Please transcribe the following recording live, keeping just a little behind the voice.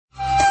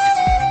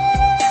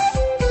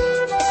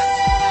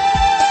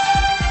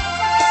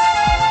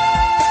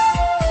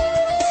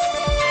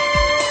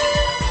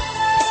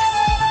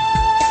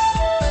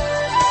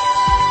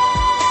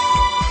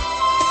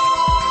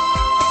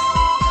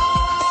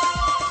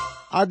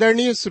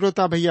आदरणीय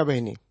श्रोता भैया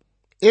बहनी,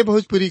 ए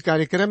भोजपुरी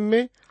कार्यक्रम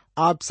में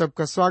आप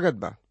सबका स्वागत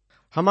बा।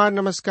 हमार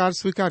नमस्कार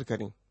स्वीकार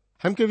करें।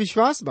 हमके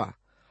विश्वास बा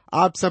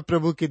आप सब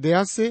प्रभु की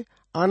दया से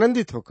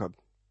आनंदित होकब।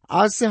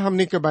 आज से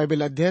हमने के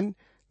बाइबल अध्ययन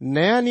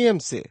नया नियम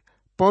से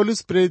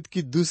पौलुस प्रेरित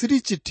की दूसरी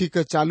चिट्ठी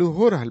का चालू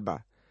हो रहल बा,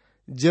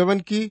 जवन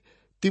की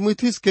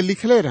तीमुथियुस के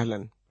लिखले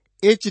रहलन।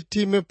 ए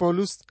चिट्ठी में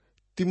पौलुस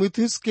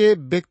तीमुथियुस के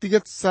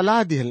व्यक्तिगत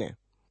सलाह दिहले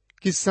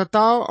कि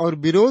सताव और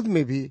विरोध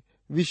में भी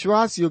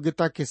विश्वास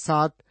योग्यता के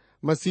साथ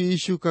मसीह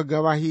यीशु का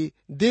गवाही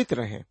देते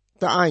रहे।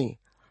 तो आई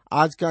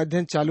आज का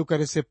अध्ययन चालू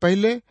करे से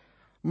पहले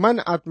मन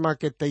आत्मा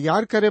के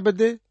तैयार करे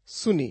बदे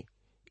सुनी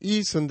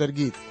ई सुंदर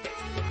गीत।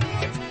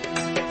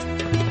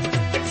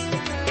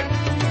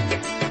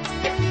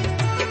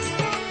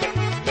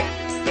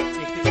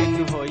 एक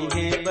दिन होई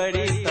है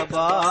बड़ी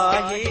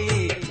तबाही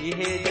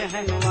इहे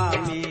जहन्नुमा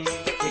में,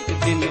 एक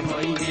दिन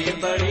होई है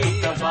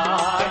बड़ी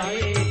तबाही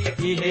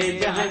इहे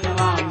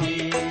जहन्नुमा में,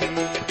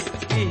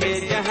 इहे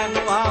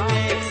जहन्नुमा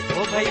में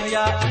ओ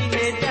भैया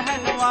इहे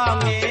जहन्नुमा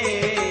में,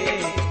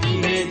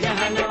 इहे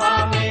जहन्नुमा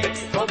में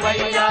ओ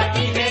भैया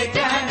इहे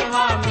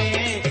जहन्नुमा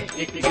में,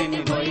 एक दिन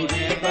होई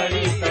है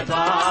बड़ी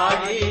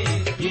तबाही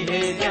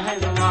इहे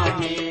जहन्नुमा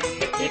में,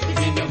 एक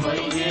दिन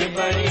होई है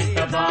बड़ी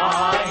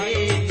तबाही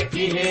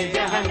इहे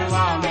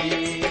जहन्नुमा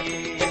में।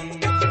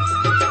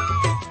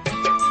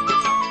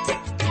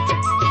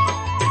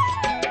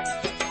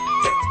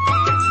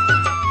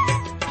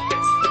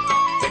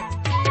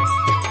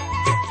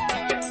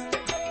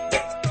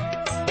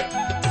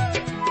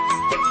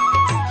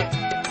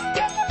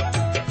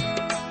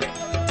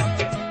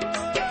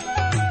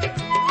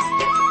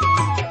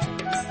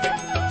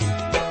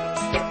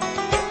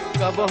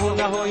 कबहू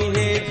न होई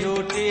है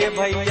झूठे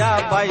भैया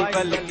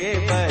बाइबल के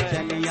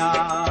वचनिया,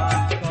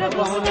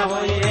 कबहू न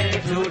होई है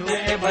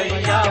झूठे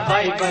भैया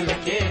बाइबल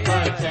के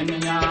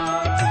वचनिया।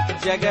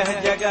 जगह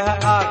जगह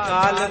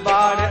अकाल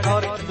बाढ़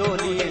और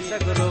डोली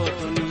सगरो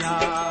दुनिया,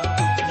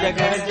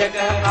 जगह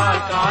जगह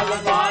अकाल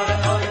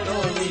बाढ़ और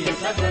डोली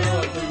सगरो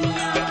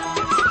दुनिया।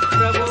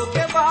 प्रभु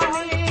के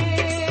बानी,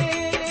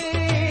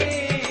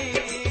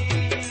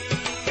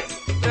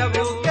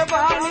 प्रभु के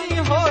बानी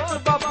होत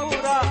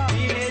बबूरा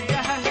इहे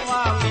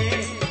जहन्नुमा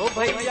में ओ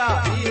भैया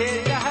इहे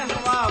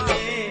जहन्नुमा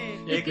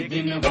में, एक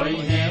दिन होई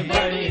है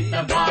बड़ी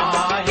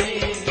तबाही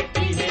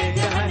इहे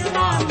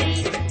जहन्नुमा में,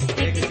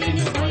 एक दिन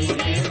होई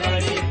है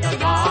बड़ी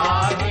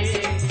तबाही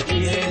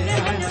इहे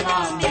जहन्नुमा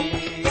में।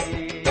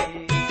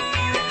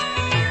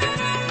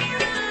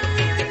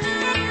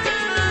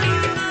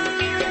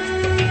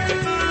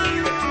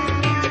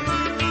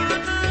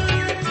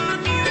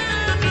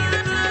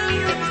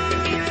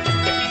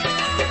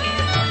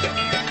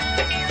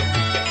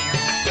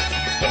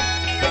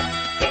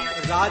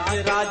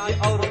 राज्य राज्य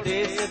और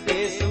देश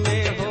देश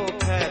में हो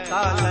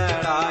कहता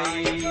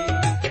लड़ाई,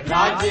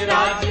 राज्य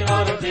राज्य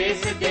और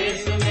देश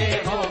देश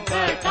में हो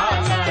कहता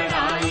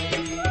लड़ाई।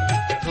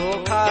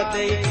 धोखा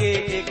दे के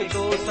एक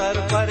दोसर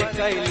पर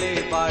कैले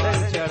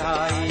बाढ़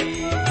चढ़ाई,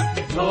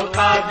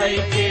 धोखा दे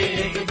के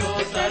एक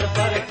दोसर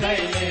पर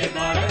कैले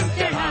बाढ़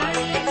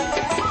चढ़ाई।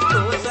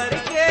 दोसर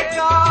के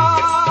का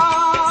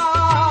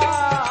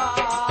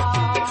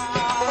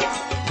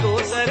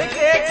दोसर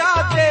के का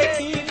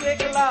देखी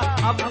देखला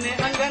अपने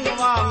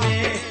अंगनवा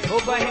में ओ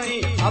बहनी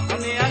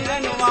अपने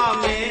अंगनवा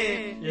में,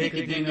 एक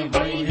दिन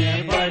होई है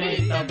बड़ी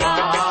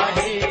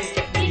तबाही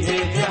इहे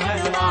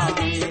जहन्नुमा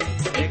में,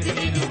 एक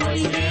दिन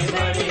होई है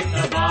बड़ी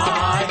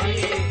तबाही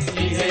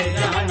इहे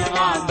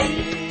जहन्नुमा में।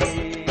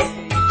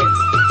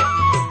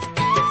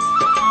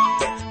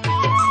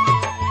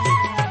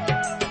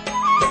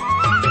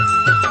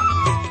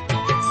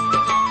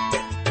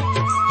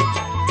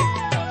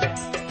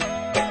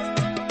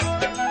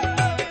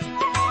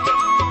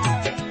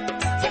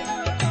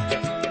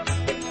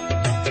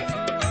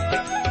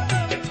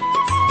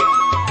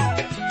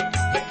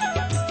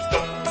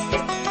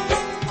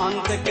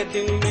 अंत के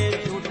दिन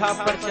में झूठा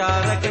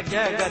प्रचारक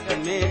जगत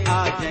में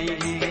आ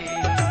जाएंगे,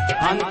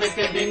 अंत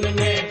के दिन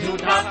में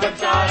झूठा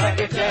प्रचारक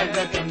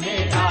जगत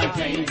में आ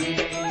जाएंगे।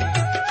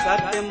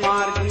 सत्य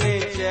मार्ग में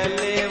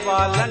चले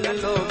वालन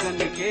लोगन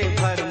के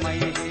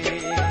भरमइगे,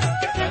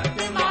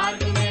 सत्य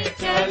मार्ग में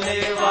चले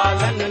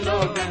वालन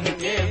लोगन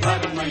के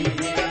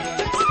भरमइगे।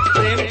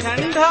 प्रेम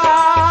ठंडा,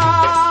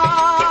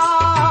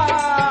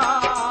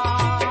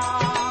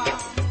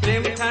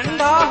 प्रेम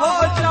ठंडा हो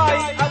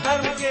जाई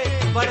अधर्म के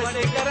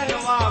बढ़ते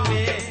करनवा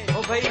में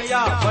ओ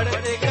भैया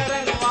बढ़ते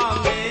करनवा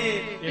में,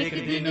 एक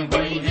दिन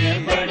होई है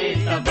बड़ी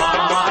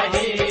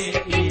तबाही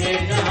इहे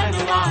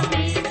जहन्नुमा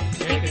में,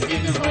 एक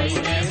दिन होई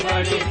है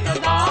बड़ी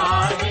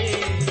तबाही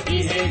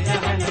इहे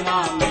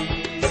जहन्नुमा में।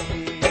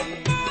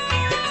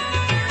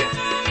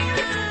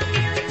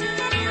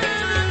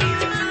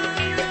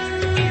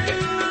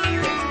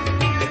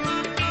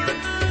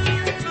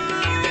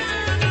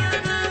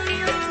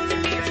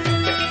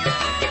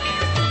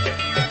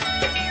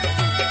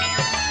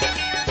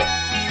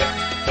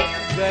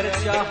 गर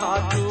चाहा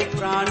तू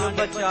प्राण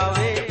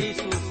बचावे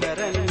यीशु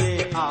शरण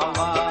में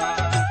आवा,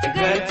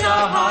 गर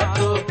चाहा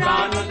तू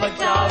प्राण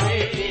बचावे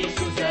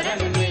यीशु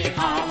शरण में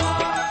आवा।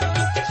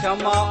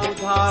 क्षमा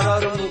उद्धार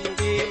और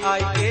मुक्ति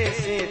आई के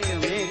सेत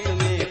में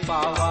तुम्हें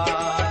पावा।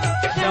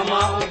 क्षमा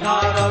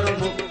उद्धार और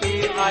मुक्ति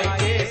आई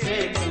के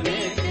सेत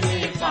में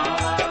तुम्हें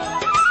पावा।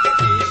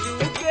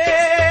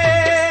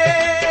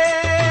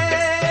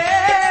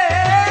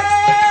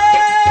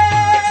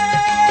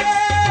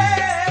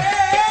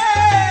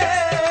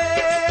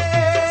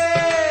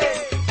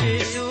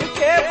 यीशु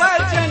के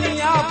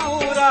वचनिया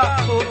पूरा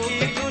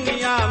होगी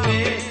दुनिया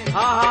में,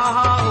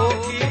 हाँ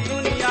होगी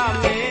दुनिया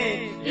में।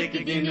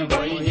 एक दिन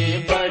होई है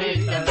बड़ी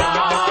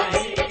तबाही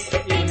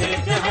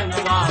इन्हें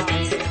जहन्नुम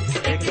में।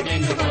 एक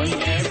दिन होई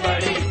है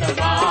बड़ी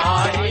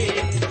तबाही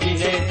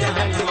इन्हें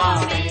जहन्नुम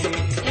में।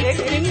 एक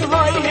दिन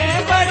होई है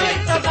बड़ी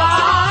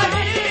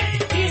तबाही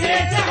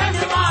इन्हें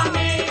जहन्नुम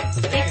में।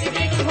 एक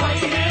दिन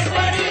होई है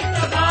बड़ी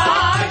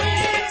तबाही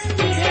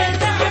इन्हें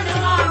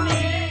जहन्नुम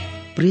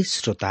में। प्रिय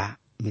श्रोता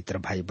मित्र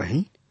भाई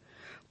बहन,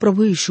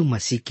 प्रभु यीशु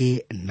मसीह के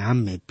नाम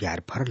में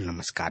प्यार भरल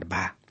नमस्कार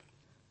बा।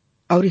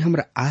 और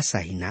हमरा आशा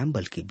ही ना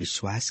बल्कि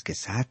विश्वास के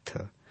साथ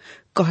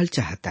कहल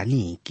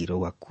चाहतानी कि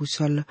रोवा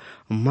कुशल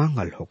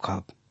मंगल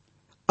होखब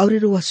और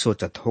रोवा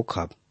सोचत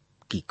होखब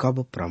कि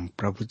कब परम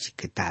प्रभु जी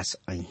के दास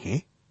आई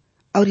हैं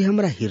और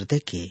हमरा हृदय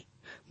के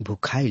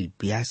भुखाइल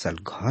प्यासल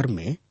घर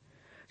में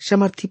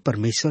समर्थी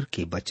परमेश्वर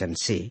के वचन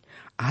से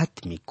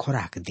आत्मिक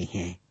खुराक दी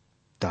हैं।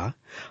 त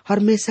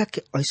हमेशा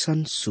के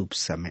ऐसन शुभ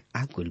समय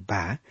आगुल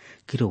बा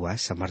कि रोवा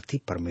समर्थी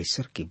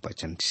परमेश्वर के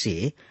वचन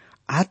से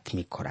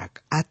आत्मिक खुराक,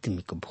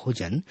 आत्मिक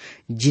भोजन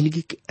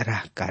जिंदगी के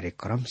राह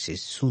कार्यक्रम से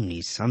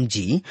सुनी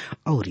समझी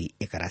और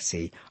एकरा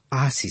से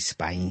आशीष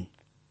पाई।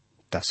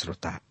 त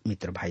श्रोता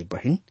मित्र भाई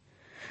बहन,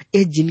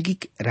 ए जिंदगी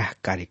के राह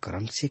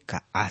कार्यक्रम से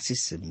का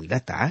आशीष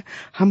मिलता,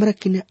 हमरा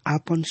किने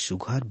आपन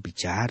सुघर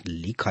विचार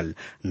लिखल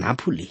ना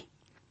भूली।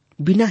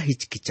 बिना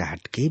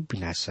हिचकिचाहट के,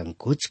 बिना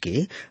संकोच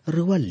के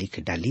रुआ लिख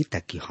डाली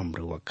ताकि हम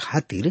रुआ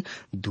खातिर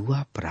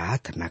दुआ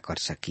प्रार्थना कर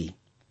सकी।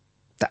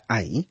 त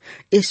आई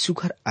इस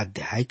सुघर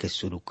अध्याय के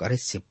शुरू करे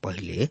से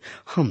पहले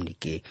हमनी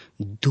के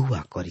दुआ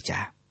करी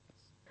जा।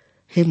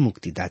 हे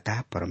मुक्तिदाता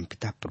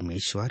परमपिता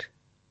परमेश्वर,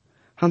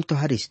 हम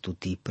तोहारी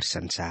स्तुति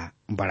प्रशंसा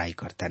बड़ाई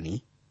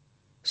करतानी।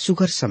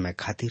 सुघर समय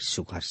खातिर,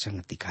 सुघर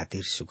संगति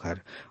खातिर,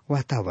 सुघर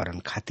वातावरण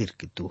खातिर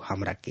कि तू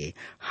हमरा के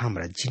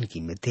हमरा जिंदगी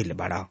में दिल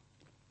बड़ा।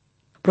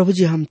 प्रभु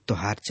जी, हम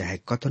तोहार चाहे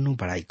कतनो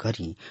बड़ाई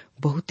करी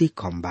बहुत ही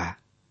कम बा,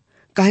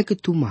 काहे कि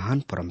तू महान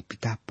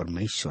परमपिता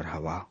परमेश्वर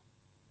हवा।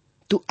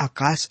 तू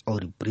आकाश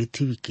और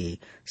पृथ्वी के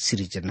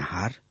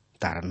सृजनहार,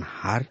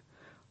 तारनहार,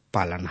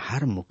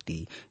 पालनहार,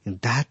 मुक्ति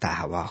दाता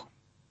हवा।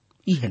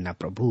 यह ना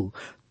प्रभु,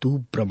 तू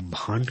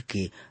ब्रह्मांड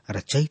के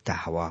रचयिता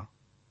हवा।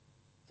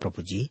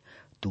 प्रभु जी,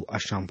 तू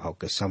असंभव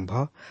के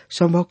संभव,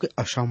 संभव के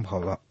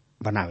असंभव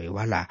बनावे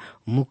वाला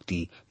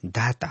मुक्ति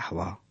दाता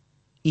हवा।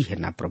 यह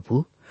ना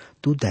प्रभु,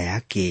 तू दया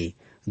के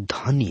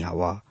धनी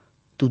हवा,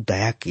 तू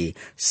दया के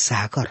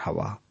सागर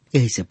हवा।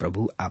 यही से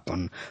प्रभु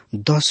आपन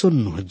 10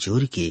 नुह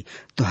जोर के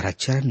तोहरा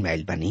चरण में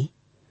आइल बनी।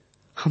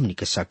 हमनी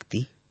के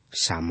शक्ति,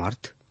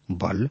 सामर्थ,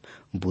 बल,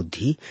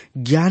 बुद्धि,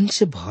 ज्ञान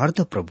से भर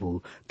द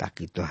प्रभु,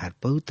 ताकि तोहार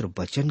पवित्र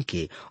वचन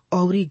के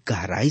औरी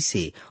गहराई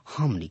से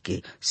हमनी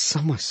के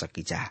समझ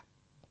सकी जा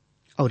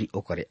और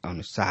ओकरे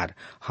अनुसार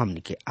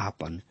हमनी के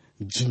आपन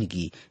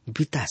जिंदगी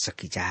बिता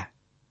सकी जा।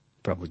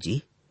 प्रभु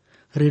जी,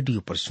 रेडियो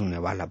पर सुनने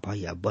वाला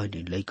भैया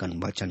बहनी लइकन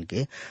वचन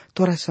के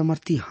तोरा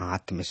समर्थी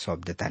हाथ में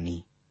सौंप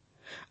देतानी।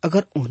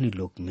 अगर उन्हीं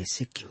लोग में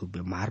से केहू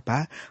बीमार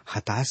बा,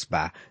 हताश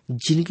बा,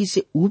 जिंदगी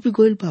से उब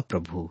गइल बा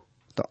प्रभु,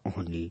 तो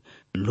उन्हीं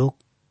लोग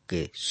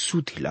के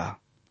सुधिला,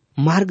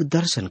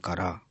 मार्गदर्शन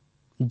करा,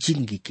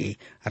 जिंदगी के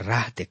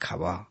राह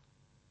दिखावा।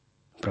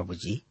 प्रभु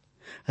जी,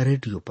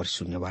 रेडियो पर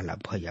सुनने वाला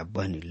भैया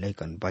बहनी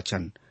लइकन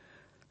वचन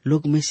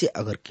लोग में से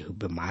अगर केहू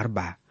बीमार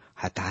बा,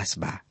 हताश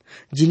बा,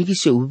 जिंदगी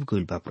से उब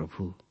गइल बा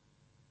प्रभु,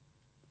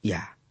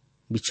 या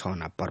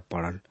बिछौना पर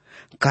पड़ल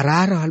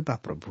करा रहल बा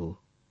प्रभु,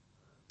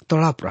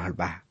 तड़प रहल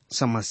बा,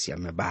 समस्या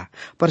में बा,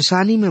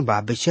 परेशानी में बा,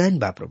 बेचैन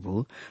बा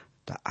प्रभु,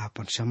 तो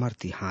आपन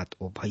समर्थी हाथ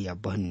ओ भैया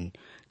बहन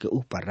के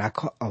ऊपर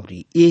राखो और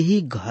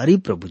यही घरी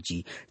प्रभु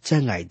जी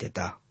चंगाई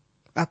देता।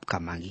 आपका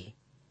मांगी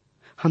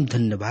हम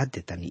धन्यवाद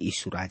देता नी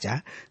यीशु राजा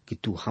कि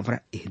तू हमरा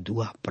यह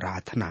दुआ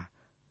प्रार्थना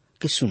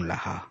के सुन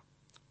लहा।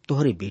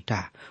 तोहरे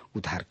बेटा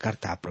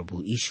उद्धारकर्ता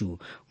प्रभु यीशु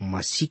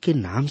मसीह के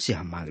नाम से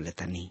हम मांग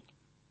लेता नी,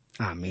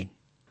 आमीन।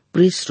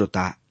 प्रिय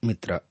श्रोता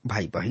मित्र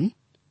भाई बहन,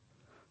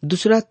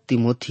 दूसरा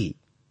तिमोथी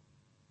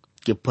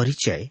के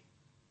परिचय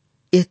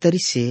एह तरी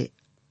से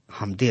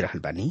हम दे रहल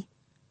बानी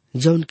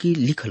जौन की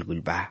लिखल गुल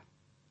बा।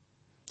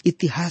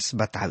 इतिहास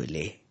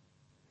बतावेले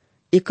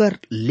एकर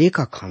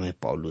लेखक हमें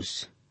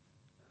पौलुस।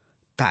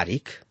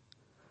 तारीख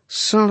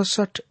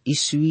 67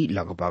 ईस्वी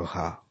लगभग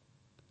है।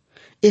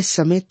 इस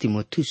समय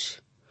तिमोथुस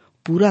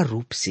पूरा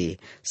रूप से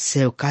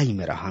सेवकाई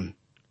में रहन।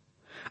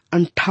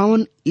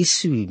 58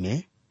 ईस्वी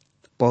में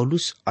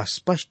पौलुस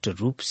स्पष्ट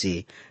रूप से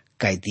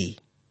कैदी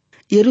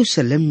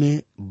यरूशलेम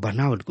में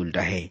बनावट गुल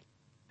रहे।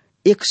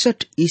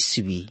 61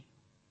 ईस्वी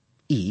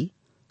ई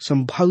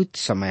संभावित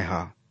समय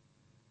है।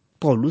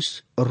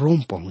 पौलुस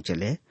रोम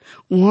पहुंचले।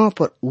 वहां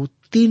पर वो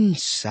 3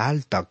 साल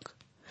तक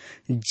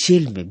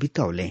जेल में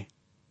बितौले।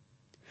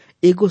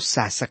 एगो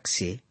शासक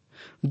से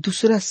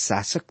दूसरा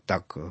शासक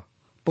तक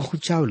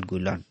पहुंचावल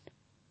गुलन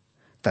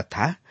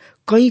तथा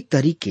कई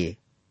तरीके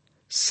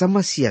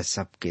समस्या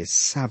सबके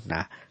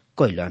सामना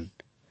कैलन।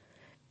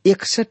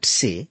 61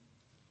 से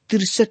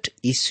 63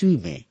 ईस्वी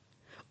में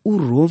उ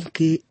रोम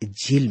के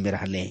जेल में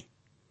रहले।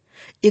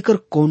 एकर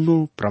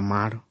कोनो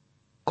प्रमाण,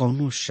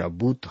 कोनो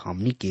सबूत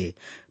हमनी के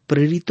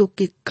प्रेरितों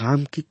के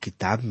काम की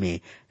किताब में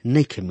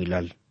नहीं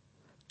मिलल।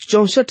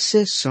 64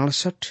 से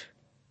 67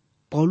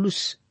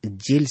 पौलुस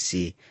जेल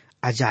से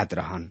आजाद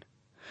रहन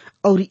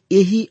और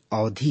यही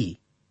अवधि,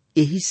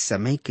 यही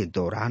समय के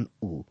दौरान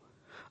उ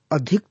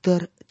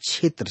अधिकतर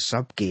क्षेत्र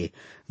सब के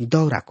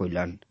दौरा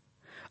कैलन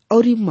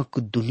और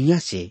मकदुनिया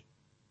से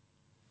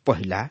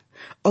पहला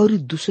और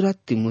दूसरा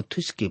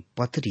तीमुथियुस के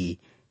पत्री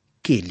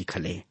के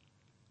लिखले।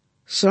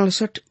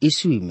 67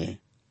 ईस्वी में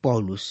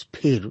पौलुस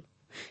फिर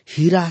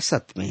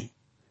हिरासत में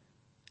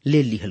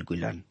ले लिहल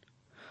गुलन।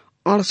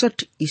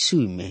 68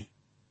 ईस्वी में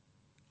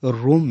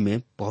रोम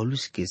में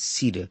पौलुस के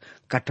सिर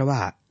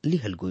कटवा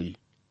लिहल गुल।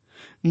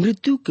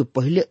 मृत्यु के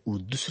पहले उ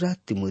दूसरा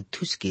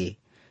तीमुथियुस के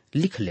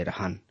लिखले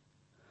रहन।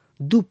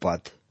 2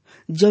 पद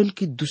जौन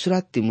की दूसरा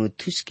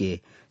तीमुथियुस के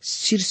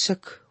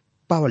शीर्षक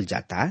पावल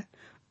जाता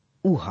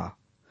उह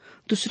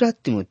दूसरा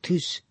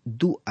तीमुथियुस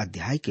 2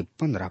 अध्याय के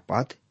 15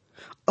 पद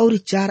और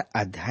 4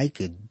 अध्याय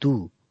के 2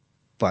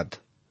 पद।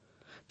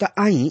 त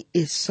आई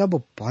ये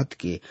सब पद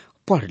के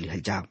पढ़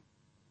लिहल जाओ।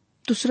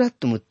 दूसरा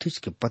तीमुथियुस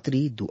के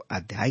पत्री 2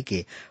 अध्याय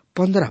के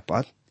 15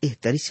 पद एह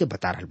तरी से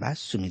बता रहल बा।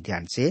 सुनी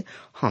ध्यान से,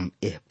 हम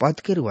एह पद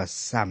के रुआ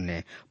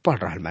सामने पढ़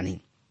रहल बानी।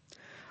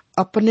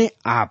 अपने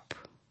आप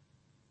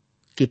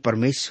के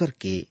परमेश्वर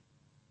के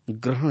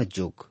ग्रहण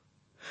जोग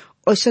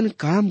ऐसन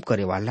काम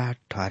करे वाला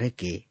ठहरे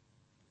के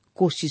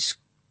कोशिश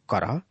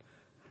कर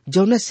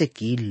जौन से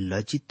कि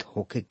लज्जित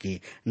होके के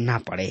ना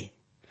पड़े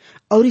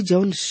और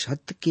जौन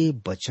सत्य के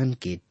वचन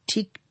के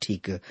ठीक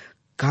ठीक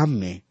काम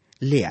में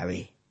ले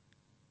आवे।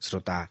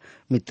 श्रोता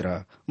मित्र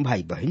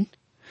भाई बहन,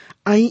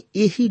 आई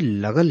यही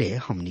लगले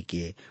हमनी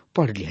के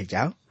पढ़ लिया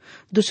जाओ।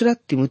 दूसरा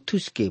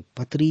तीमुथियुस के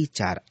पत्री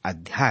 4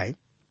 अध्याय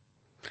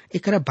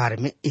एकरा बारे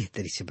में एह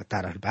तरी से बता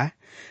रहल बा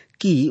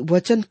कि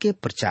वचन के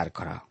प्रचार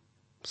कर,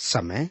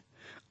 समय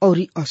और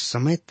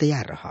असमय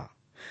तैयार रह,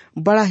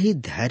 बड़ा ही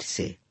धैर्य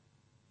से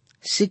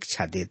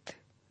शिक्षा देत,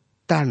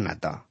 ताड़ना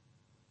द,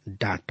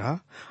 डांट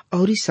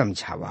और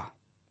समझावा।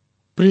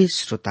 प्रिय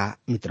श्रोता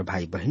मित्र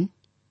भाई बहन,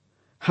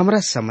 हमरा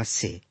समझ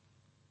से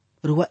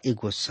रुआ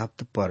एगो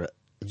शब्द पर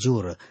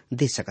जोर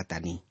दे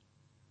सकतानी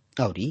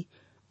और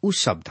उ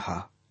शब्द है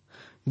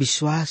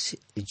विश्वास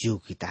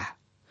योग्यता।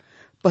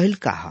 पहल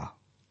का है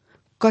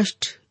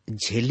कष्ट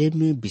झेले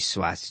में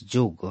विश्वास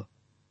जोग,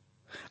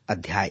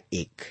 अध्याय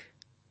 1।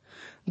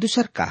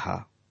 दूसर का है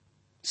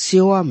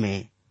सेवा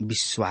में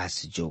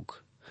विश्वास जोग,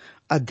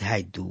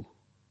 अध्याय 2।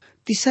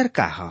 तीसर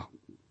का है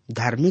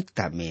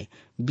धार्मिकता में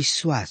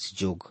विश्वास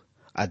जोग,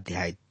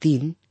 अध्याय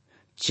 3,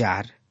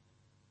 4,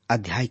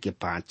 अध्याय के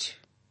 5।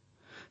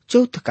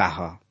 चौथ का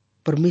है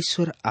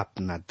परमेश्वर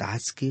अपना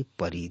दास के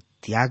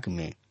परित्याग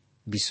में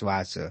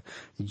विश्वास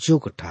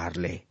जोग ठहर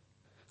ले,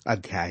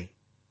 अध्याय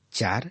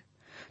 4,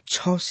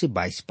 6 से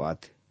 22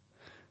 पद।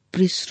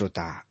 प्रिय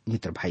श्रोता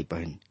मित्र भाई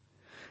बहन,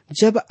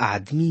 जब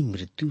आदमी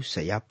मृत्यु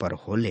शैया पर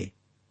होले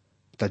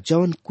तो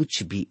जौन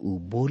कुछ भी उ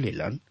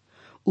बोलेलन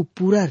उ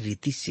पूरा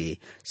रीति से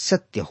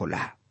सत्य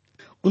होला।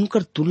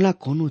 उनकर तुलना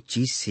कोनो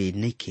चीज से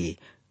नहीं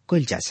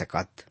कइल जा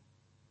सकत।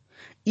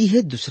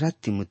 यह दूसरा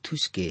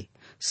तीमुथियुस के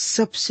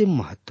सबसे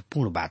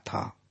महत्वपूर्ण बात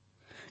है।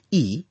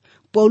 ई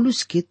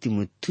पौलुस के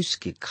तीमुथियुस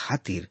के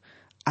खातिर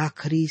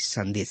आखिरी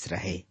संदेश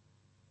रहे।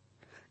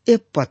 ए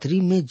पत्री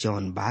में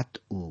जौन बात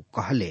उ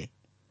कहले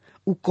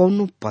उ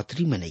कौनो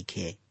पत्री में नहीं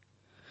खे।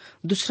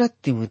 दूसरा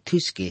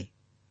तीमुथियुस के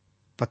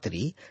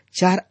पत्री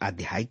 4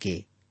 अध्याय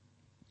के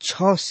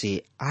 6 से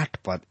 8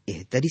 पद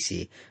एह तरी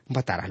से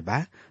बता रहल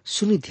बा।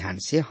 सुनी ध्यान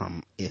से,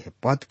 हम एह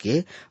पद के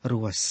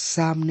रुआ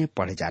सामने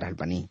पढ़े जा रहल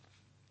बनी।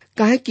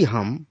 काहे कि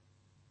हम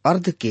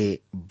अर्ध के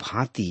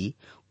भांति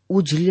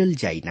उजलल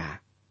जाई ना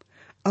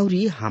और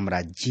ये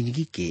हमरा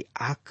जिंदगी के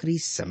आखिरी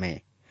समय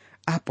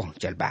आ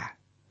पहुंचल बा।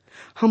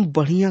 हम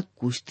बढ़िया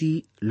कुश्ती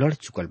लड़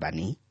चुकल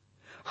बानी,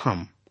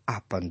 हम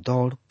आपन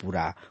दौड़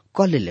पूरा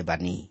कर लेले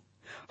बानी,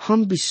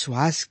 हम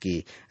विश्वास के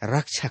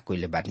रक्षा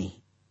कइले बानी।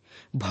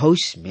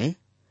 भविष्य में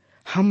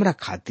हमरा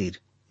खातिर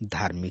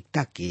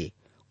धार्मिकता के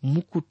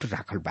मुकुट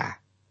राखल बा,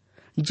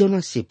 जौन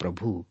से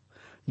प्रभु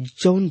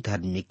जौन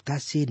धार्मिकता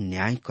से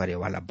न्याय करे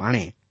वाला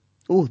बाणे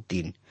ओ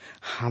दिन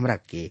हमरा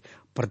के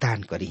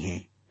प्रदान करी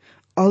हैं।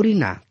 और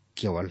ना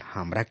केवल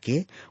हमरा के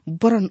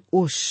वरन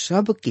ओ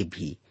सब के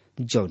भी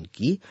जौन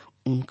की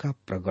उनका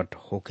प्रकट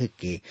होके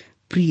के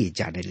प्रिय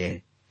जाने ले।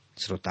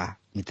 श्रोता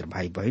मित्र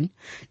भाई बहन,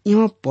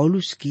 यहाँ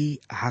पौलुस की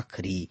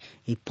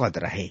आखिरी पद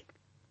रहे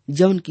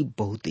जौन की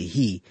बहुत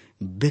ही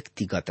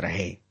व्यक्तिगत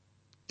रहे।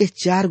 इस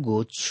 4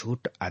 गो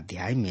छोट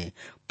अध्याय में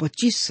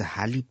 25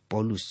 हाली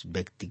पौलुस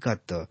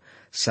व्यक्तिगत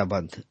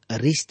संबंध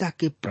रिश्ता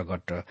के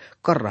प्रकट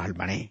कर रहल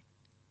बने।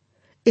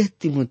 एह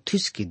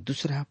तीमुथियुस की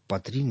दूसरा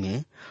पत्री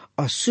में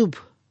अशुभ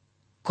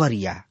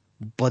करिया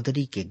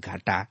बदरी के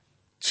घाटा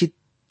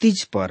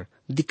क्षितिज पर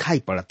दिखाई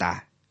पड़ता।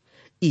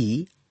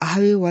 ई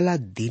आवे वाला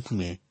दिन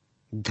में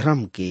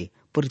धर्म के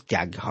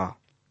परित्याग है।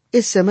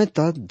 इस समय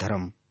तक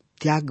धर्म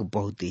त्याग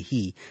बहुत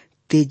ही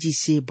तेजी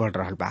से बढ़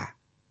रहा बा।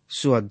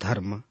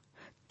 स्वधर्म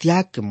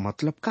त्याग के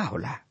मतलब का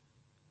होला?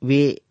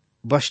 वे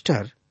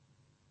बस्टर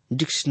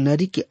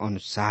डिक्शनरी के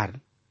अनुसार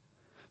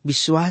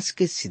विश्वास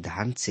के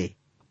सिद्धांत से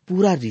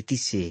पूरा रीति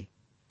से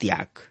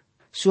त्याग।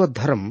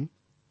 स्वधर्म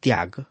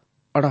त्याग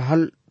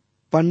अड़हल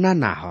पन्ना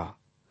ना ह,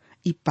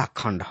 ई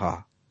पाखंड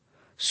ह।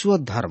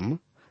 स्वधर्म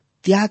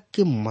त्याग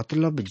के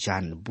मतलब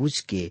जानबूझ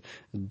के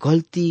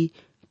गलती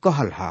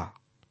कहल ह।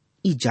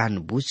 ई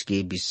जानबूझ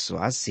के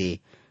विश्वास से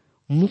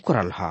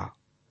मुकरल ह।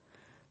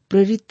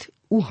 प्रेरित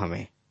ऊ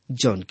हमें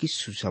जौन की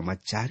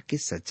सुसमाचार के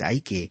सच्चाई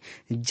के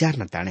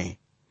जानताने,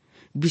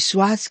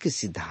 विश्वास के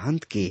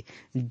सिद्धांत के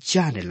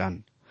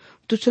जानेलन।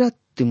 दूसरा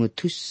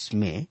तीमुथियुस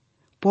में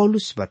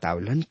पौलुस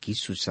बतावलन कि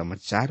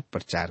सुसमाचार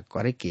प्रचार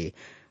करे के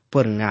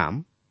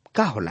परिणाम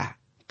का होला।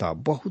 तो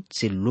बहुत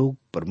से लोग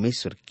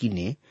परमेश्वर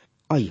किने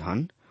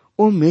अइहन,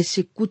 ओ में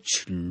से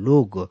कुछ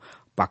लोग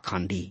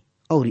पाखंडी,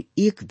 और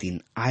एक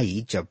दिन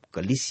आई जब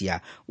कलीसिया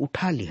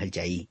उठा लिहल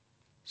जाई।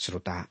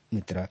 श्रोता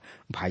मित्र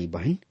भाई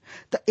बहन,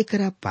 त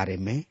एकरा बारे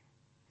में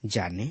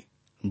जाने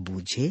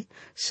बूझे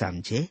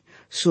समझे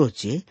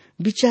सोचे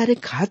विचारे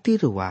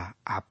खातिर वा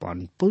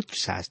आपन पवित्र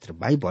शास्त्र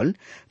बाइबल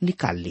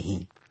निकाल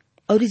ली।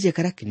 और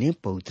जेकरा किने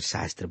पवित्र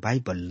शास्त्र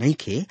बाइबल नहीं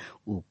खे,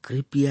 वो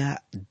कृपया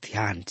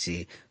ध्यान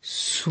से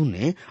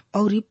सुने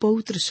और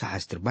पवित्र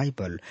शास्त्र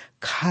बाइबल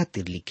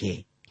खातिर लिखे।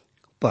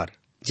 पर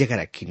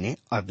जेकरा किने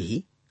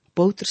अभी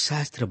पवित्र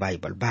शास्त्र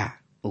बाइबल बा,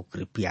 वो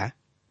कृपया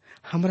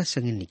हमरा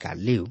संगे निकाल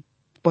लियो।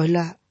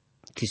 पहला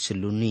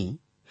थिस्सलुनी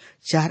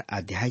 4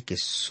 अध्याय के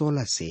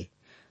 16 से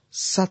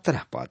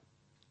 17 पद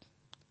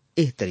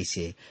एह तरी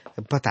से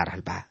बता रहल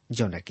बा,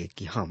 जौना के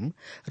कि हम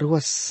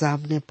रोज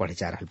सामने पढ़े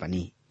जा रहल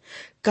बनी।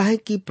 काहे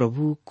कि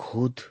प्रभु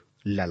खुद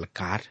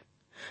ललकार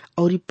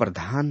और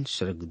प्रधान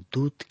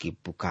स्वर्गदूत की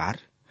पुकार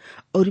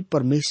और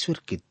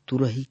परमेश्वर के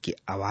तुरही के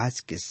आवाज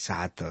के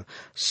साथ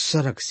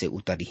सड़क से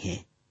उतरी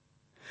हैं।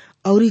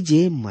 और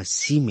जे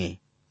मसीह में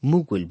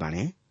मुँह गुल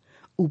बने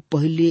उ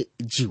पहले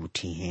जी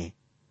उठी हैं।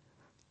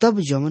 तब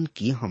जवन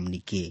की हमनी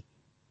के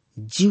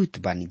जीवित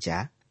बानी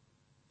जा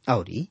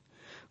और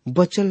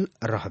बचल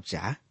रह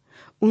जा,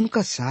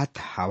 उनका साथ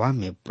हवा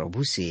में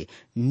प्रभु से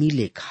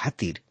मिले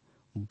खातिर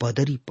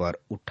बदरी पर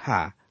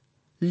उठा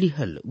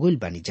लिहल गोल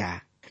बानी जा।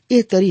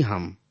 ए तरी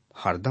हम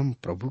हरदम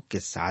प्रभु के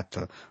साथ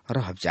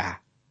रह जा।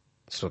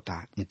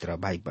 श्रोता मित्र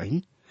भाई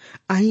बहन,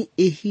 आई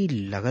यही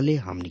लगले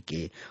हमनी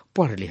के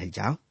पढ़ लिहल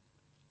जाओ।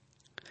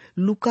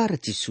 लूका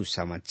रचित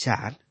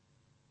सुसमाचार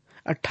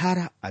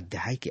 18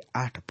 अध्याय के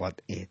 8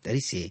 पद एह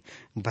तरी से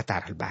बता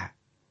रहल बा,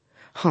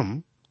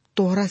 हम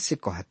तोहरा से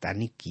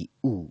कहतानी कि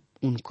ऊ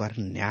उनकर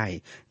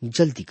न्याय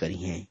जल्दी करी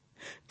हैं।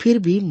 फिर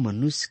भी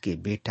मनुष्य के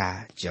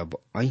बेटा जब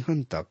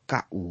अहन तक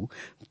का ऊ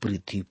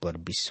पृथ्वी पर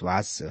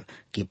विश्वास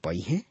के पई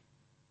है।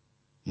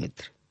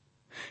 मित्र,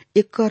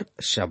 एकर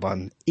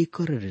संबंध,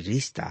 एकर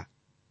रिश्ता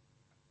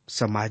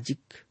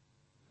सामाजिक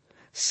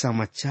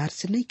समाचार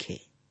से नहीं खे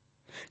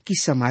कि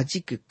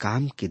सामाजिक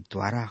काम के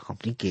द्वारा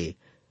हमनी के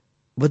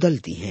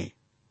बदलती हैं।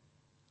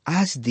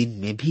 आज दिन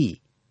में भी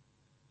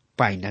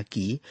पाइना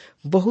कि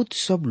बहुत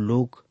सब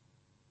लोग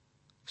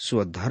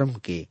स्वधर्म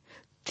के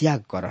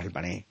त्याग कर रहल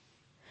बने।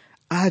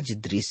 आज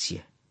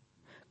दृश्य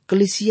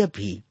कलीसिया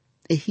भी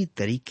यही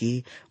तरीके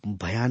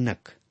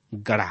भयानक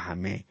गढ़ा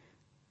में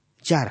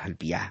जा रहल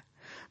बिया।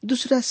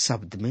 दूसरा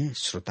शब्द में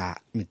श्रोता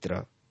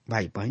मित्र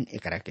भाई बहन,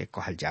 एकरा के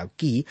कहल जाओ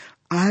कि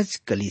आज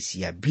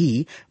कलीसिया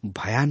भी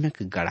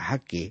भयानक गढ़ा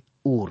के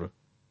ओर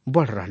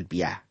बढ़ रहल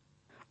बिया।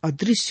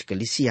 अदृश्य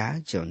कलीसिया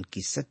जौन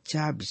की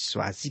सच्चा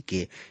विश्वासी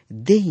के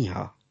देही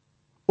है,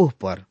 ओह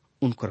पर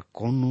उनकर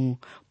कोनो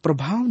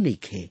प्रभाव नहीं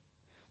खे।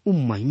 उ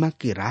महिमा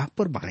के राह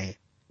पर बाणे।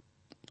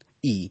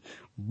 ई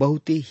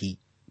बहुते ही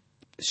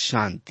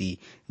शांति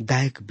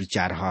दायक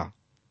विचार है।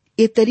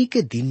 ए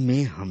तरीके दिन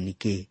में हमनी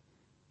के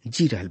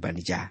जी रहल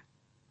बानी जा।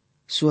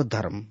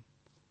 स्वधर्म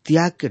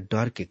त्याग के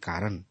डर के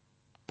कारण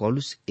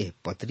पौलुस ए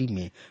पत्री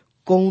में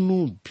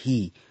कौनो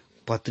भी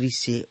पत्री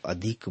से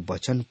अधिक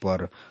वचन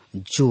पर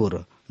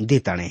जोर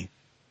देताने।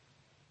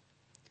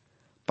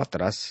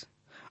 पतरस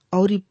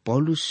और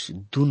पौलुस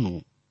दोनों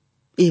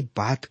ए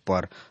बात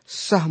पर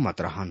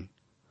सहमत रहन।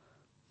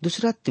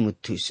 दूसरा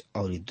तीमुथियुस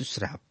और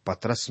दूसरा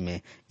पतरस में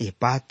ए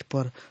बात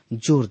पर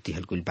जोर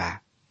दिहल गुल बा।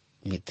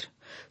 मित्र,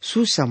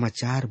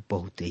 सुसमाचार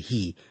बहुत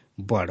ही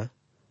बड़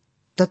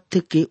तथ्य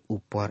के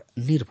ऊपर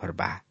निर्भर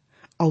बा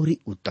और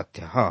उ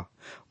तथ्य है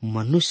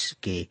मनुष्य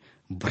के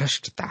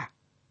भ्रष्टता।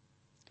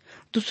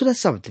 दूसरा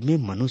शब्द में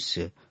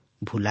मनुष्य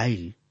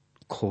भुलाइल,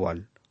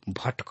 खोवल,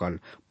 भटकल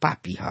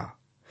पापी है।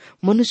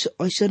 मनुष्य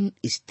ऐसन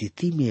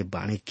स्थिति में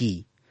बाणे की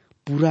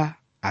पूरा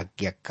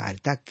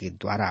आज्ञाकारिता के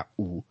द्वारा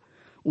उ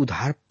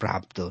उद्धार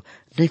प्राप्त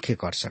नहीं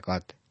कर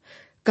सकत।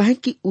 कहे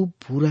कि उ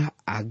पूरा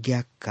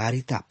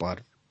आज्ञाकारिता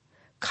पर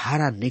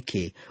खारा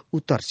नहीं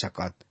उतर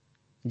सकत।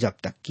 जब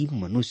तक कि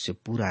मनुष्य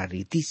पूरा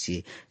रीति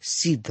से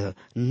सिद्ध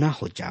न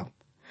हो जाओ।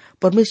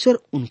 परमेश्वर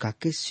उनका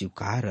के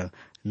स्वीकार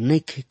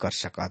नहीं कर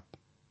सकत।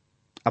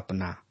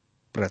 अपना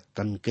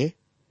प्रयत्न के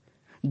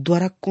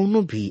द्वारा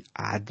कोनो भी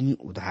आदमी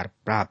उद्धार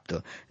प्राप्त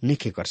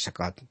नहीं कर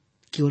सकत।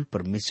 केवल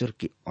परमेश्वर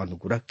के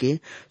अनुग्रह के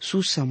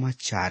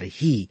सुसमाचार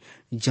ही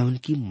जौन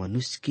की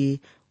मनुष्य के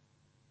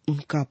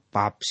उनका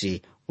पाप से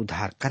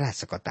उद्धार करा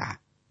सकता।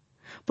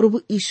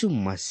 प्रभु यीशु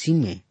मसीह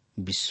में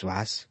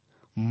विश्वास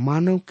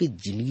मानव के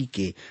जिंदगी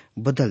के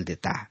बदल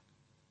देता।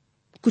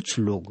 कुछ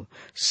लोग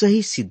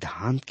सही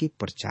सिद्धांत के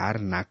प्रचार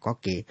न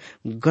करके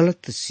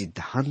गलत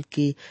सिद्धांत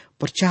के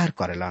प्रचार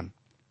करेलन।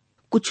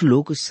 कुछ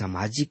लोग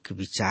सामाजिक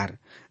विचार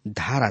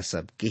धारा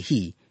सब के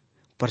ही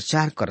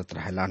प्रचार करत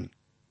रहेलन,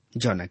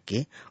 जौन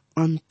के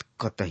अंत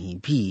कतही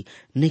भी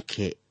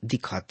नहीं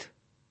दिखत।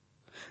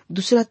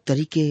 दूसरा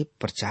तरीके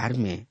प्रचार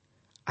में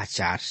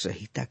आचार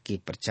संहिता के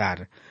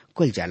प्रचार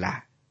कल जाला।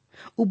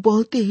 उ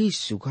बहुत ही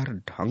सुघर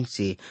ढंग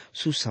से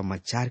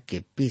सुसमाचार के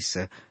पेश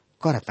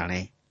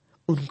करताने।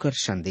 उनकर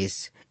संदेश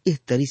इस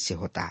तरी से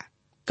होता,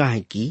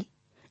 काहे कि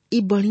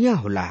ई बढ़िया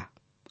होला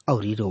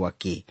और रोवा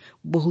के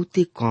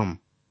बहुते कम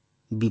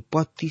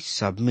विपत्ति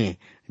सब में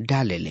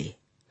डाले ले।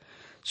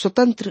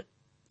 स्वतंत्र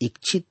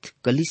इच्छित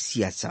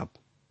कलिसिया सब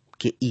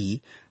के ई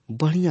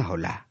बढ़िया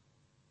होला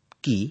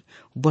कि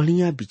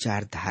बढ़िया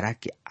विचारधारा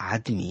के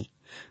आदमी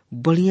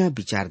बढ़िया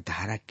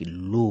विचारधारा के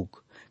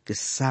लोग के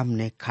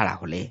सामने खड़ा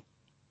होले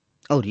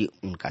और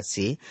उनका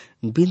से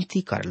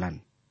विनती करलन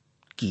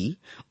कि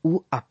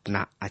वो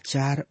अपना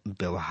आचार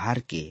व्यवहार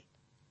के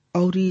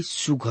और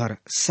सुघर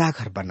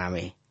सागर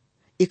बनावे।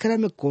 एकरा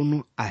में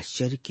कोनो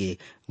आश्चर्य के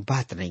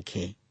बात नहीं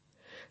खे।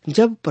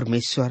 जब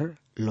परमेश्वर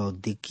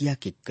लौदीकिया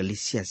के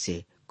कलीसिया से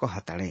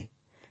कहताड़े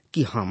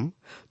कि हम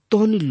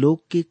तोहनी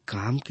लोग के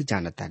काम के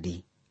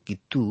जानतानी कि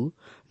तू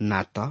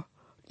ना तो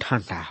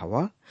ठंडा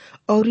हवा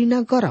और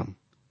ना गरम,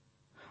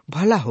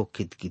 भला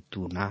होखित कि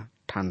तू ना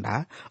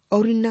ठंडा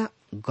और ना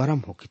गरम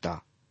होखित,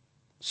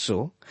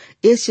 सो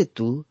ऐसे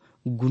तू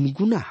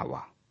गुनगुना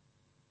हवा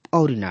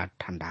और ना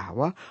ठंडा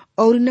हवा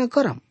और ना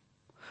गरम।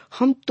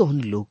 हम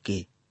तोहनी लोग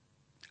के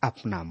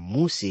अपना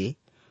मुंह से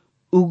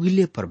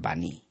उगले पर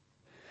बानी।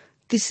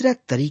 तीसरा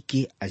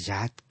तरीके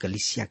आजाद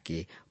कलिसिया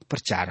के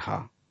प्रचार है,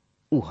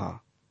 उह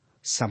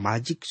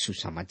सामाजिक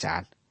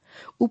सुसमाचार।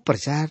 उ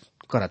प्रचार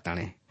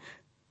करताने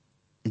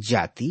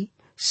जाति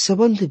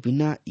संबंध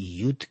बिना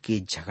युद्ध के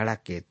झगड़ा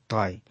के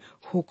तय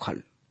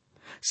होखल,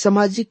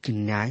 सामाजिक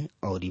न्याय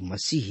और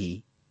मसीही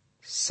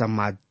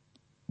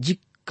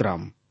सामाजिक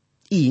क्रम।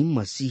 ई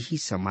मसीही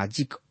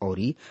सामाजिक और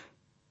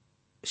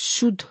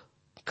शुद्ध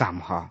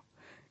काम है।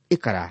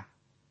 एकरा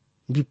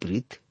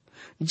विपरीत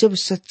जब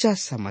सच्चा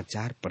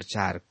समाचार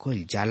प्रचार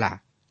कइल जाला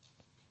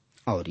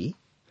और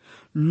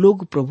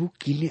लोग प्रभु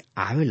किने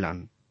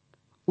आवेलन,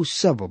 उ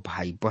सब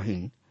भाई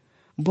बहन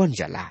बन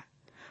जाला।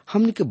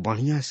 हमने के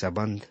बढ़िया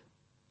संबंध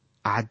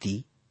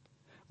आदि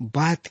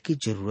बात की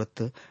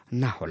जरूरत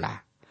ना होला।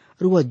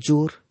 रुआ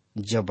जोर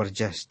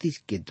जबरदस्ती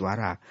के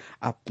द्वारा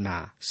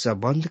अपना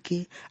संबंध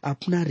के,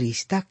 अपना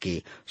रिश्ता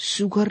के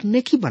सुघर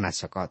नहीं बना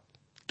सकत।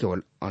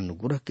 केवल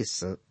अनुग्रह के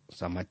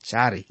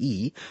समाचार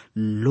ही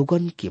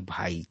लोगन के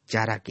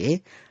भाईचारा के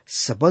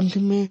संबंध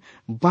में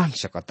बांध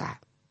सकता।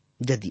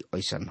 यदि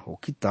ऐसा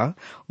होखी त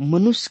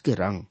मनुष्य के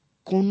रंग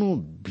कोनो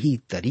भी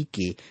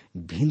तरीके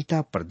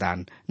भिन्नता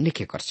प्रदान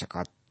नहीं कर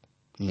सकत।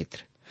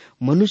 मित्र,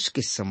 मनुष्य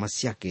के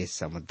समस्या के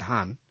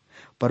समाधान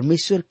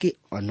परमेश्वर के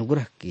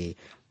अनुग्रह के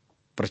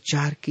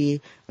प्रचार के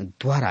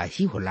द्वारा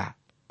ही होला।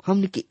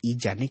 हमने के ई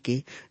जाने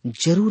के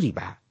जरूरी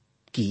बा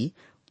कि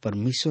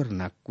परमेश्वर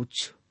न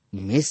कुछ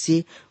में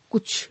से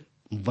कुछ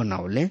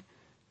बनावले।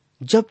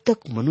 जब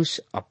तक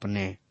मनुष्य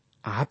अपने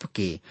आप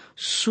के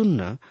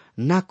शून्य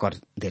ना कर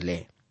देले,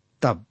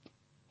 तब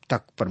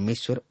तक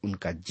परमेश्वर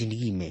उनका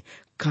जिंदगी में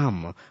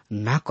काम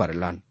ना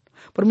करलन।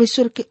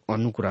 परमेश्वर के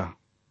अनुग्रह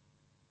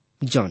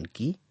जौन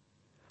की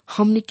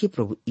हमने के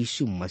प्रभु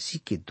यीशु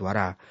मसीह के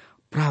द्वारा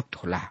प्राप्त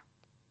होला,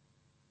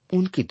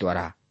 उनके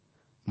द्वारा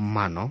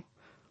मानव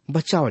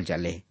बचावल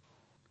जाले।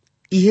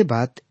 यह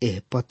बात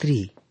एह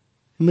पत्री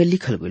में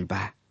लिखल गइल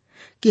बा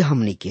कि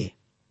हमने के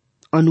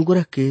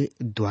अनुग्रह के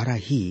द्वारा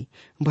ही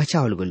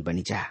बचावल गइल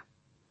बनी जा।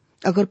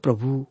 अगर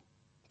प्रभु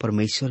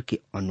परमेश्वर के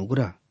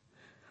अनुग्रह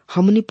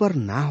हमनी पर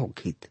ना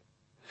होखित,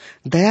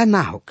 दया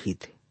ना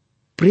होखित,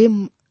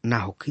 प्रेम ना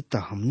होखित, तो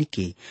हमनी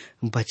के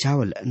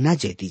बचावल ना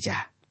जेती जा।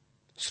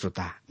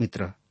 श्रोता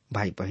मित्र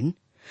भाई बहन,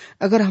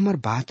 अगर हमार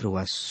बात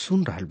रुआ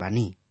सुन रहल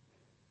बानी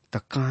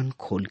त कान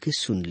खोल के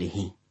सुन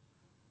लीही।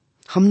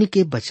 हमनी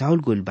के बचावल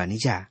गइल बानी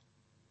जा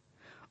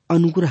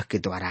अनुग्रह के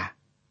द्वारा,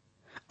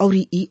 और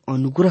ई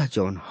अनुग्रह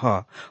जौन ह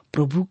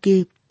प्रभु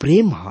के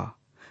प्रेम ह,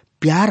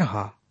 प्यार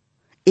ह।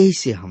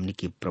 ऐसे हमनी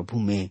के प्रभु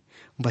में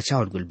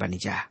बचावल गइल बानी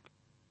जा।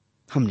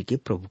 हमनी के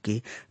प्रभु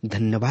के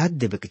धन्यवाद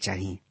देवे के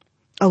चाहिए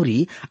और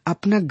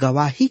अपना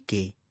गवाही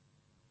के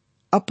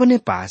अपने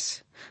पास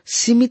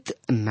सीमित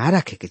ना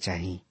रखे के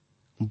चाहिए,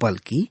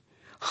 बल्कि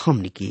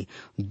हमनी के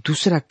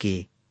दूसरा के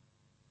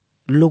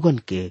लोगन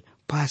के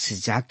पास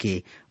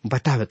जाके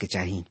बतावे के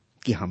चाहिए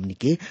कि हमनी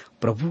के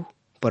प्रभु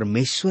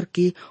परमेश्वर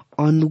के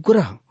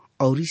अनुग्रह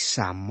और इस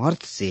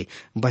सामर्थ से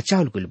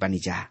बचावल गइल बानी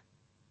जा।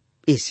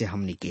 ऐसे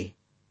हमनी के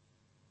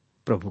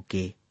प्रभु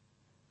के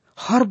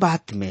हर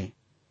बात में,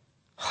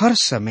 हर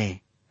समय,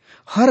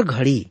 हर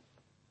घड़ी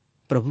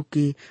प्रभु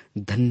के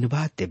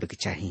धन्यवाद देवे के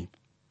चाहिए।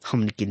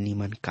 हमनी के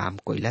निमन काम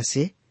कोइला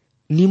से,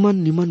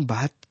 निमन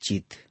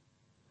बातचीत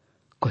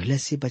कोइला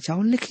से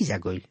बचावल नहीं जा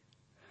गइल,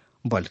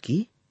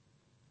 बल्कि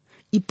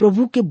ई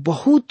प्रभु के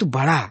बहुत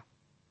बड़ा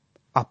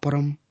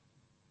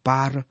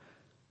अपरंपार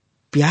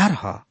प्यार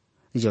है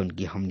जौन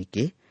की हमनी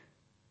के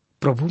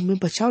प्रभु में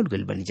बचावल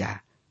गइल बनी जा।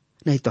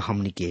 नहीं तो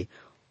हमनी के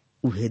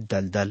उहे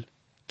दलदल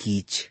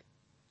कीच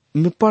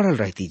में पड़ल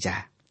रहती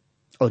जा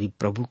और ई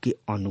प्रभु के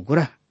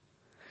अनुग्रह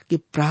के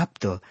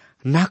प्राप्त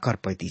ना कर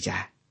पाती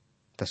जा।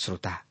 तो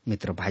श्रोता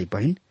मित्र भाई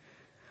बहन,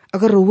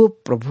 अगर वो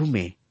प्रभु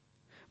में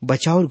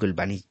बचावल गइल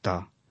बानी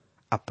तो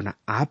अपना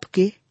आप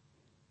के,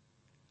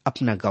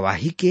 अपना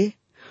गवाही के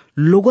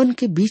लोगन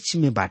के बीच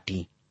में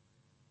बाटी,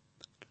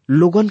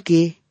 लोगन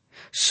के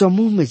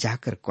समूह में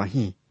जाकर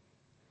कहीं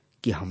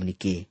कि हमनी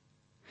के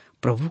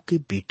प्रभु के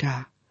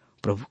बेटा,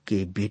 प्रभु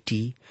के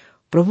बेटी,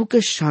 प्रभु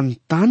के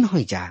संतान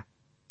हो जा।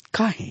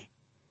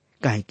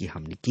 काहे कि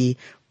हमनी के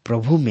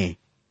प्रभु में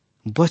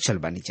बचल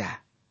बनी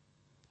जा।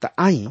 तो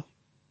आई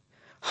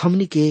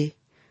हमनी के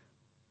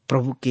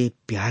प्रभु के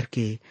प्यार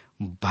के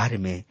बारे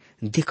में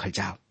देखल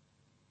जाओ।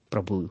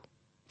 प्रभु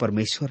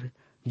परमेश्वर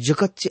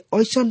जगत से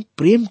ऐसा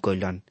प्रेम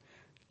कैलन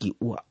कि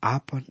वो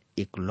आपन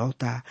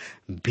एकलौता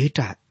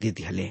बेटा दे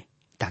दिले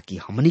ताकि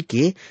हमनी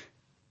के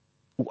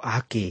वो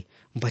आके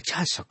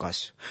बचा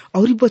सकस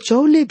और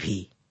बचौले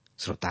भी।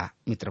 श्रोता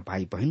मित्र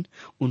भाई बहन,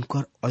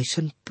 उनकर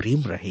ऐसा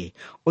प्रेम रहे,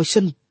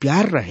 ऐसा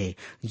प्यार रहे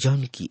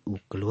जौन की वो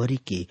कलवरी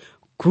के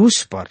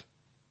क्रूस पर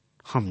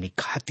हमनी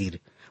खातिर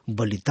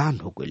बलिदान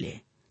हो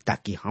गए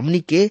ताकि हमनी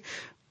के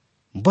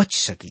बच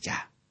सकी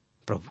जा।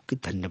 प्रभु के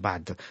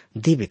धन्यवाद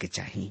देवे के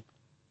चाहिए।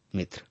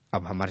 मित्र,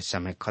 अब हमारे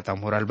समय खत्म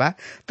हो रहा बा,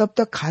 तब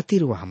तक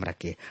खातिर वो हमरा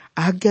के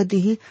आज्ञा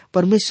दी।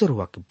 परमेश्वर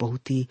हुआ के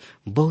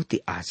बहुत ही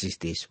आशीष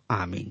देश।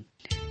 आमीन।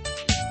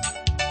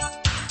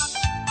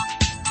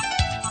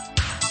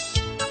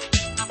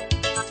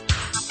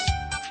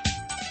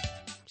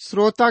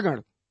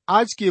 श्रोतागण,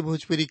 आज के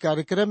भोजपुरी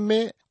कार्यक्रम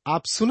में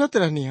आप सुनत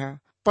रहनी है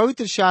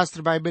पवित्र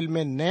शास्त्र बाइबल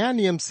में नया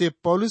नियम से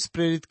पौलुस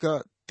प्रेरित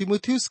का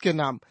तिमुथियुस के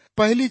नाम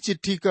पहली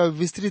चिट्ठी का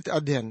विस्तृत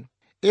अध्ययन।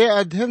 ये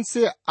अध्ययन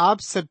से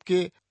आप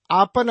सबके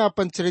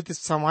आपन चरित्र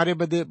संवारे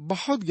बदे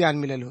बहुत ज्ञान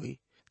मिलल हुई।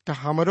 तो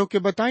हमरों के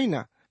बताई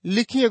ना,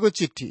 लिखी एगो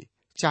चिट्ठी,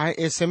 चाहे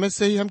SMS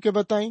से ही हमके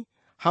बताई।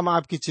 हम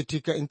आपकी चिट्ठी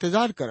का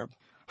इंतजार करब।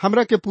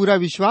 हमरा के पूरा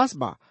विश्वास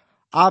बा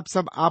आप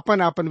सब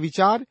आपन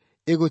विचार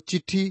एगो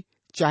चिट्ठी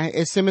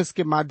चाहे SMS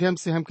के माध्यम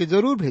से हमके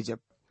जरूर भेजब।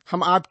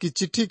 हम आपकी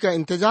चिट्ठी का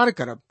इंतजार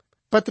करब।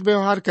 पत्र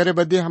व्यवहार करे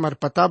बदे हमार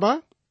पता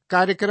बा,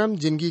 कार्यक्रम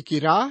जिंदगी की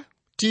राह,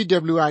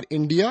 TWR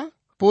India,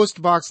 post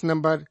box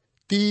number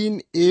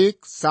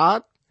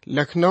 317,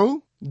 Lucknow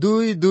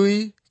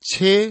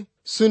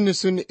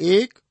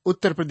 226001,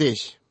 Uttar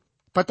Pradesh.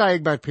 पता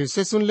एक बार फिर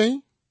से सुन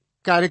लें,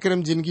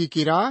 कार्यक्रम जिंदगी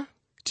की राह,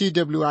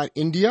 TWR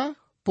India,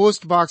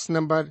 post box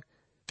number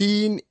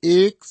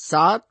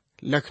 317,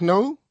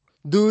 Lucknow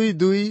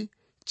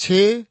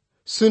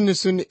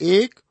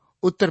 226001,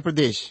 Uttar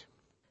Pradesh.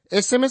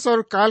 SMS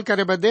और कॉल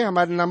करे बदे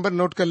हमारे नंबर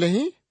नोट कर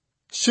लें,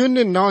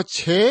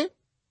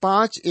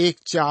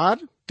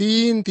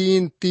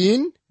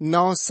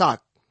 096-514-33397।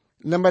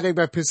 नंबर एक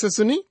बार फिर से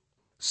सुनी,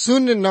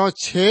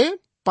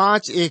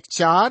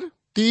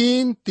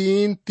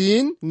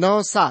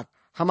 096-514-33397।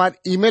 हमारे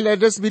ईमेल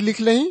एड्रेस भी लिख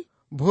लें,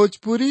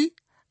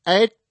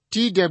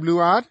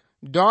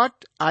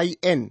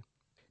 bhojpuri@twr.in।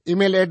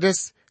 ईमेल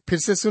एड्रेस फिर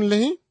से सुन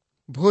लें,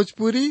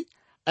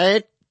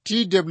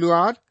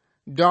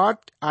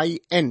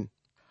 bhojpuri@twr.in।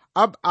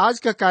 अब आज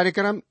का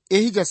कार्यक्रम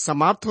यही जब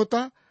समाप्त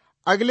होता।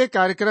 अगले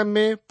कार्यक्रम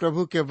में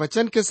प्रभु के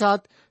वचन के साथ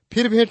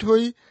फिर भेंट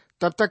हुई।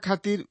 तब तक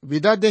खातिर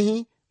विदा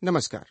देही।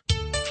 नमस्कार।